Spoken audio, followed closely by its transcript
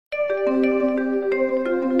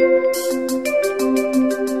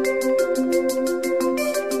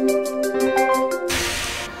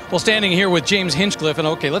Well, standing here with James Hinchcliffe, and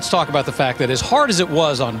okay, let's talk about the fact that as hard as it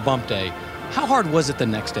was on bump day, how hard was it the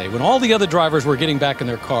next day when all the other drivers were getting back in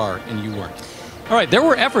their car and you weren't? All right, there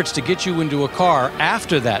were efforts to get you into a car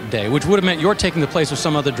after that day, which would have meant you're taking the place of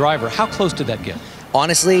some other driver. How close did that get?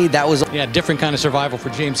 Honestly, that was... Yeah, different kind of survival for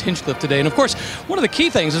James Hinchcliffe today. And of course, one of the key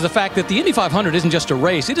things is the fact that the Indy 500 isn't just a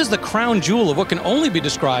race. It is the crown jewel of what can only be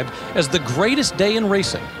described as the greatest day in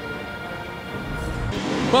racing.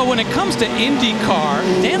 Well, when it comes to IndyCar,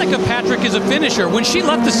 Danica Patrick is a finisher. When she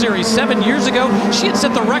left the series 7 years ago, she had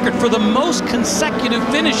set the record for the most consecutive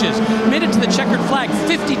finishes. Made it to the checkered flag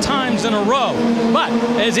 50 times in a row. But,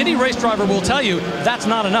 as any race driver will tell you, that's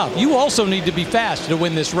not enough. You also need to be fast to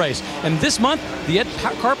win this race. And this month, the Ed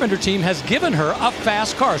Carpenter team has given her a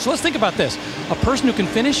fast car. So let's think about this. A person who can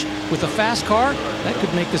finish with a fast car, that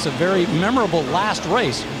could make this a very memorable last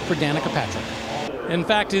race for Danica Patrick. In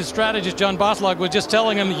fact, his strategist, John Boslog, was just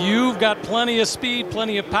telling him, you've got plenty of speed,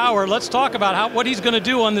 plenty of power. Let's talk about what he's going to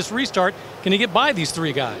do on this restart. Can he get by these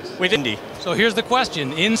three guys? With Indy. So here's the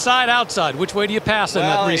question. Inside, outside, which way do you pass in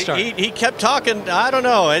that restart? He kept talking. I don't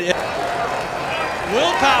know.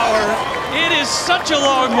 Willpower. It is such a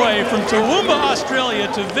long way from Toowoomba, Australia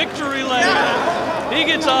to Victory Lane. He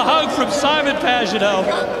gets a hug from Simon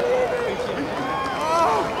Pagenaud.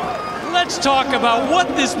 Let's talk about what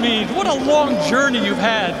this means. What a long journey you've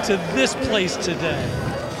had to this place today.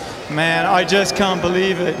 Man, I just can't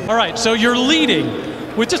believe it. All right, so you're leading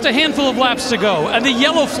with just a handful of laps to go, and the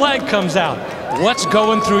yellow flag comes out. What's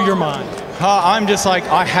going through your mind? I'm just like,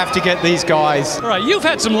 I have to get these guys. All right, you've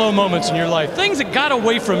had some low moments in your life, things that got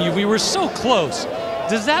away from you. We were so close.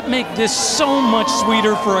 Does that make this so much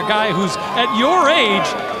sweeter for a guy who's, at your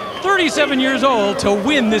age, 37 years old, to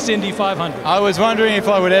win this Indy 500? I was wondering if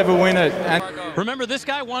I would ever win it. And remember this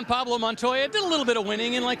guy, Juan Pablo Montoya, did a little bit of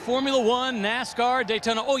winning in like Formula One, NASCAR,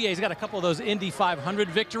 Daytona. Oh yeah, he's got a couple of those Indy 500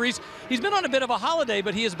 victories. He's been on a bit of a holiday,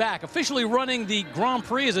 but he is back, officially running the Grand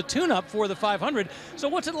Prix as a tune-up for the 500. So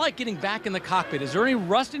what's it like getting back in the cockpit? Is there any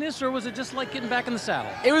rustiness, or was it just like getting back in the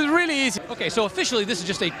saddle? it was really easy. Okay, so officially this is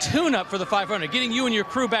just a tune-up for the 500, getting you and your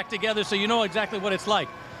crew back together so you know exactly what it's like.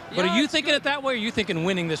 But are you thinking it that way, or are you thinking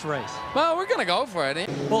winning this race? Well, we're going to go for it.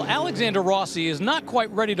 Well, Alexander Rossi is not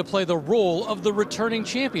quite ready to play the role of the returning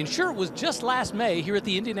champion. Sure, it was just last May here at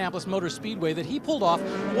the Indianapolis Motor Speedway that he pulled off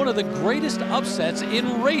one of the greatest upsets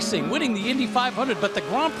in racing, winning the Indy 500. But the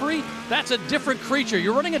Grand Prix, that's a different creature.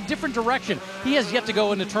 You're running a different direction. He has yet to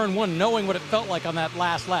go into turn one knowing what it felt like on that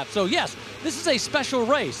last lap. So yes, this is a special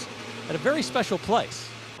race at a very special place.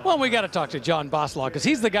 Well, we got to talk to John Boslog because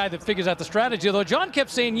he's the guy that figures out the strategy. Although John kept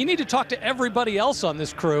saying you need to talk to everybody else on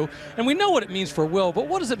this crew, and we know what it means for Will, but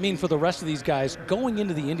what does it mean for the rest of these guys going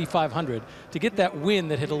into the Indy 500 to get that win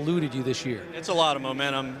that had eluded you this year? It's a lot of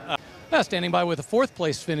momentum. Standing by with a fourth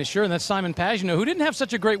place finisher, and that's Simon Pagenaud, who didn't have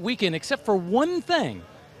such a great weekend except for one thing.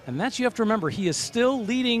 And that's, you have to remember, he is still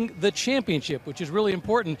leading the championship, which is really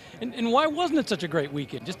important. And why wasn't it such a great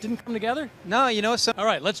weekend? Just didn't come together? No, you know, All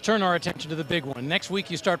right, let's turn our attention to the big one. Next week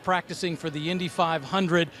you start practicing for the Indy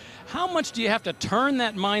 500. How much do you have to turn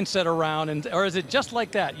that mindset around, or is it just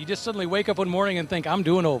like that? You just suddenly wake up one morning and think, I'm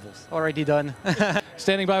doing ovals. already done.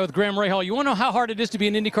 Standing by with Graham Rahal. You want to know how hard it is to be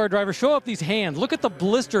an IndyCar driver? Show up these hands. Look at the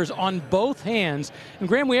blisters on both hands. And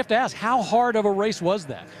Graham, we have to ask, how hard of a race was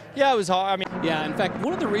that? Yeah, it was hard. I mean, yeah, in fact,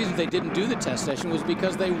 one of the reasons they didn't do the test session was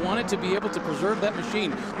because they wanted to be able to preserve that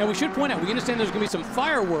machine. Now, we should point out, we understand there's going to be some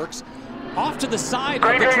fireworks off to the side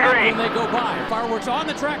of the track when they go by. Fireworks on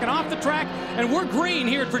the track and off the track, and we're green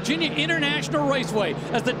here at Virginia International Raceway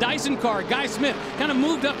as the Dyson car, Guy Smith, kind of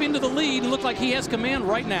moved up into the lead and looked like he has command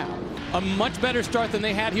right now. A much better start than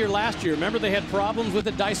they had here last year. Remember, they had problems with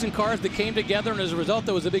the Dyson cars that came together, and as a result,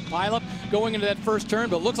 there was a big pileup going into that first turn,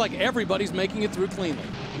 but it looks like everybody's making it through cleanly.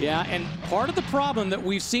 Yeah, and part of the problem that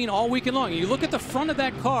we've seen all weekend long, you look at the front of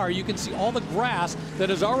that car, you can see all the grass that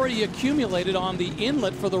has already accumulated on the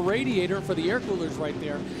inlet for the radiator and for the air coolers right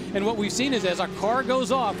there. And what we've seen is as a car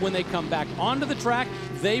goes off, when they come back onto the track,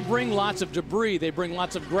 they bring lots of debris, they bring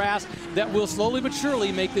lots of grass that will slowly but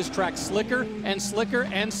surely make this track slicker and slicker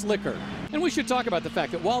and slicker. And we should talk about the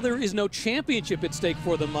fact that while there is no championship at stake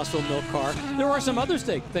for the Muscle Milk car, there are some other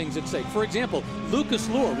things at stake. For example, Lucas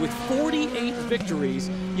Luhr with 48 victories.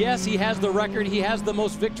 Yes, he has the record. He has the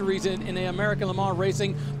most victories in American Le Mans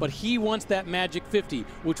racing, but he wants that magic 50,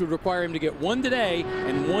 which would require him to get one today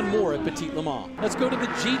and one more at Petit Le Mans. Let's go to the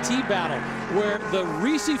GT battle, where the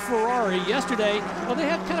Risi Ferrari yesterday, well, they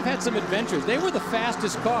kind of had some adventures. They were the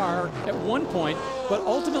fastest car at one point, but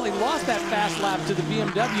ultimately lost that fast lap to the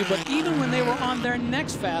BMW. But even when they were on their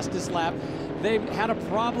next fastest lap, they had a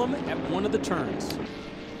problem at one of the turns.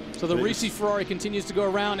 So the Ricci Ferrari continues to go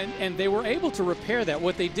around, and they were able to repair that.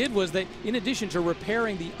 What they did was that in addition to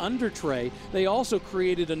repairing the under tray, they also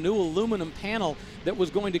created a new aluminum panel that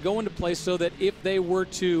was going to go into place so that if they were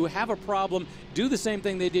to have a problem, do the same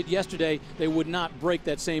thing they did yesterday, they would not break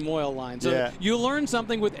that same oil line. So you learn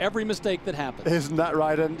something with every mistake that happens. Isn't that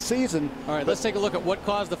right? And season. All right, let's take a look at what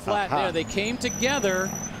caused the flat there. They came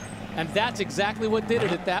together, and that's exactly what did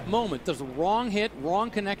it at that moment. The wrong hit, wrong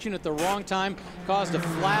connection at the wrong time caused a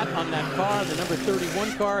flat on that car, the number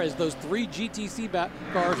 31 car, as those three GTC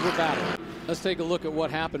cars were battling. Let's take a look at what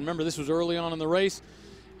happened. Remember, this was early on in the race.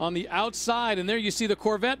 On the outside, and there you see the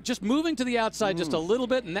Corvette just moving to the outside just a little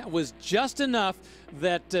bit, and that was just enough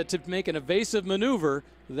that to make an evasive maneuver,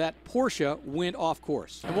 that Porsche went off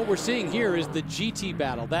course. And what we're seeing here is the GT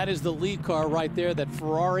battle. That is the lead car right there, that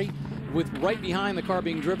Ferrari, with right behind the car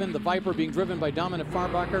being driven, the Viper being driven by Dominic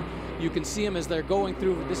Farbacher. You can see them as they're going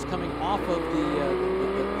through, this coming off of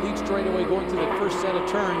the lead straightaway, going through the first set of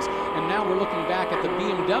turns, and now we're looking back at the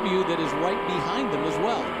BMW that is right behind them as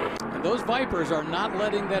well. And those Vipers are not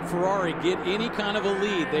letting that Ferrari get any kind of a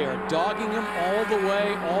lead. They are dogging them all the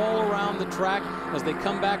way, all around the track as they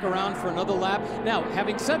come back around for another lap. Now,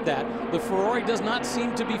 having said that, the Ferrari does not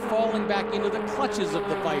seem to be falling back into the clutches of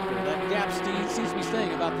the Viper. That gap seems to be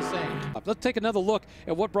staying about the same. Let's take another look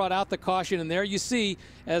at what brought out the caution, and there you see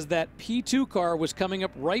as that P2 car was coming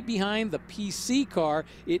up right behind the PC car,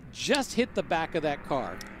 it just hit the back of that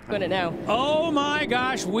car. Going to now. Oh my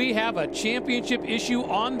gosh, we have a championship issue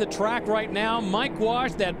on the track right now. Mike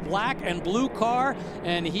Wash, that black and blue car,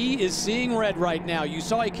 and he is seeing red right now. You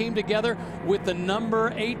saw he came together with the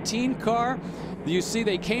number 18 car. You see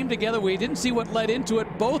they came together. We didn't see what led into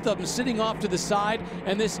it. Both of them sitting off to the side.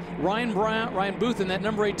 And this Ryan Booth in that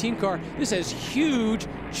number 18 car, this has huge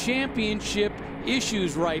championship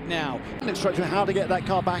issues right now. Instruction how to get that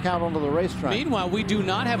car back out onto the racetrack. Meanwhile, we do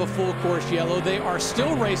not have a full course yellow. They are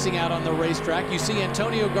still racing out on the racetrack. You see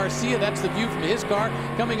Antonio Garcia, that's the view from his car,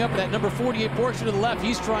 coming up at that number 48 Porsche to the left.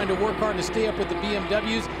 He's trying to work hard to stay up with the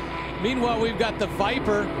BMWs. Meanwhile, we've got the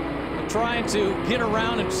Viper trying to get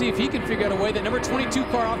around and see if he can figure out a way. That number 22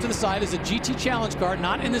 car off to the side is a GT Challenge car,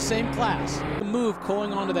 not in the same class. The move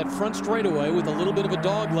going onto that front straightaway with a little bit of a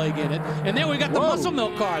dog leg in it. And then we got the Muscle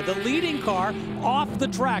Milk car, the leading car off the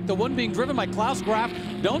track, the one being driven by Klaus Graf.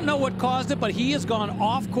 Don't know what caused it, but he has gone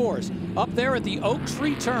off course up there at the Oak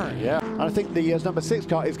Tree turn. Yeah, and I think the number 6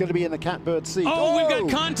 car is going to be in the catbird seat. Oh, we've got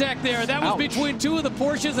contact there. That was between two of the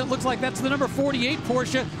Porsches. It looks like that's the number 48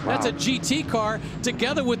 Porsche. That's a GT car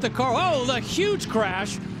together with the car. Oh, the huge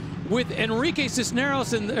crash with Enrique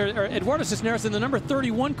Cisneros and Eduardo Cisneros in the number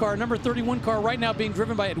 31 car. Number 31 car right now being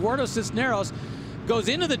driven by Eduardo Cisneros. Goes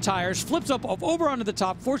into the tires, flips up over onto the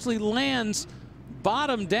top, fortunately lands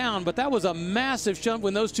bottom down, but that was a massive shunt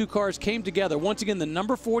when those two cars came together. Once again, the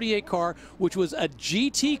number 48 car, which was a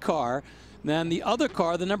GT car, then the other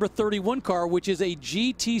car, the number 31 car, which is a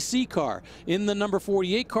GTC car. In the number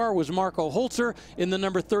 48 car was Marco Holzer. In the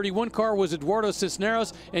number 31 car was Eduardo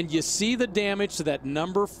Cisneros. And you see the damage to that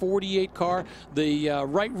number 48 car, the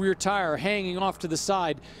right rear tire hanging off to the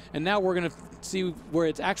side. And now we're going to see where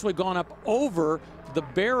it's actually gone up over the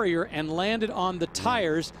barrier and landed on the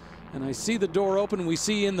tires. And I see the door open. We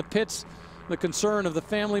see in the pits the concern of the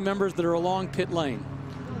family members that are along pit lane.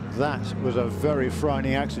 That was a very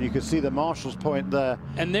frightening accident. You could see the marshal's point there.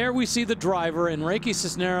 And there we see the driver, Enrique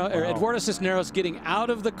Cisneros, or Eduardo Cisneros, getting out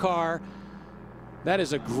of the car. That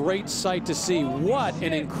is a great sight to see. What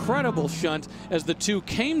an incredible shunt as the two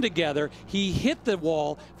came together. He hit the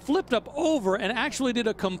wall, flipped up over, and actually did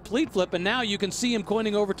a complete flip. And now you can see him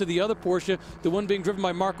pointing over to the other Porsche, the one being driven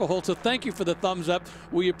by Marco Holt. So thank you for the thumbs up.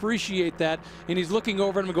 We appreciate that. And he's looking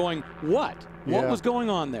over at him going, what? What was going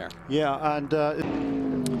on there? Yeah, and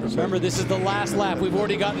remember, this is the last lap. We've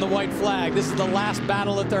already gotten the white flag. This is the last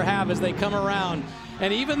battle that they have as they come around.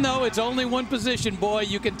 And even though it's only one position, boy,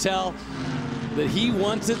 you can tell that he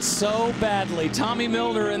wants it so badly. Tommy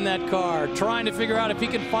Milner in that car, trying to figure out if he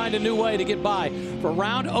can find a new way to get by. For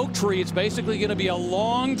round Oak Tree, it's basically going to be a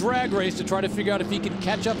long drag race to try to figure out if he can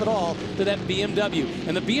catch up at all to that BMW.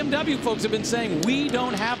 And the BMW folks have been saying, we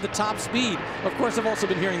don't have the top speed. Of course, I've also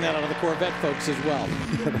been hearing that out of the Corvette folks as well.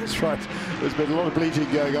 Yeah, that's right. There's been a lot of bleaching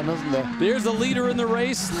going on, hasn't there? There's the leader in the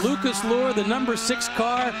race, Lucas Luhr, the number 6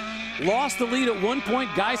 car. lost the lead at one point.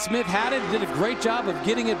 Guy Smith had it, did a great job of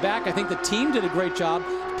getting it back. I think the team did a great job.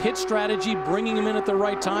 Pit strategy, bringing him in at the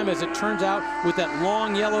right time, as it turns out, with that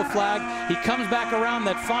long yellow flag. He comes back around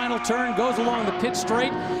that final turn, goes along the pit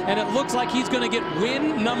straight, and it looks like he's going to get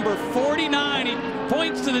win number 49. He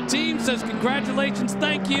points to the team, says congratulations,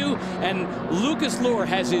 thank you, and Lucas Luhr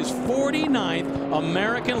has his 49th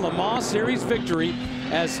American Le Mans Series victory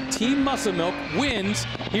as Team Muscle Milk wins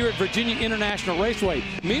here at Virginia International Raceway.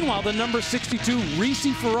 Meanwhile, the number 62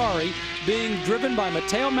 Risi Ferrari, being driven by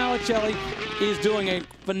Matteo Malicelli, is doing a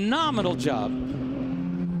phenomenal job.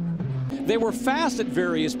 They were fast at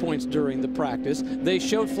various points during the practice. They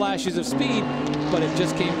showed flashes of speed, but it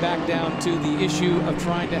just came back down to the issue of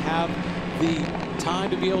trying to have the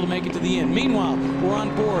time to be able to make it to the end. Meanwhile, we're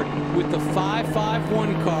on board with the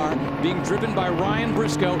 551 car being driven by Ryan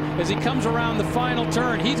Briscoe. As he comes around the final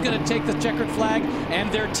turn, he's going to take the checkered flag,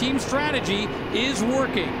 and their team strategy is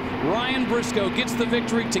working. Ryan Briscoe gets the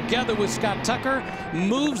victory together with Scott Tucker,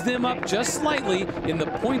 moves them up just slightly in the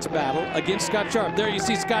points battle against Scott Sharp. There you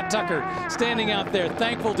see Scott Tucker standing out there,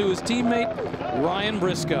 thankful to his teammate, Ryan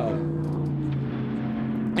Briscoe.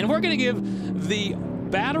 And we're going to give the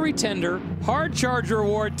Battery Tender Hard Charger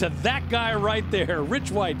Award to that guy right there,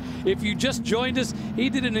 Rich White. If you just joined us, he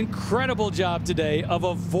did an incredible job today of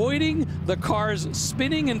avoiding the cars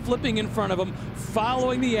spinning and flipping in front of him,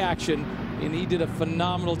 following the action, and he did a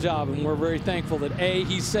phenomenal job, and we're very thankful that A,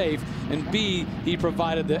 he's safe, and B, he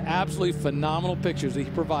provided the absolutely phenomenal pictures that he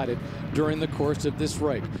provided during the course of this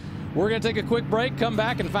race. We're going to take a quick break, come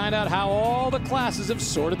back, and find out how all the classes have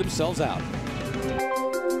sorted themselves out.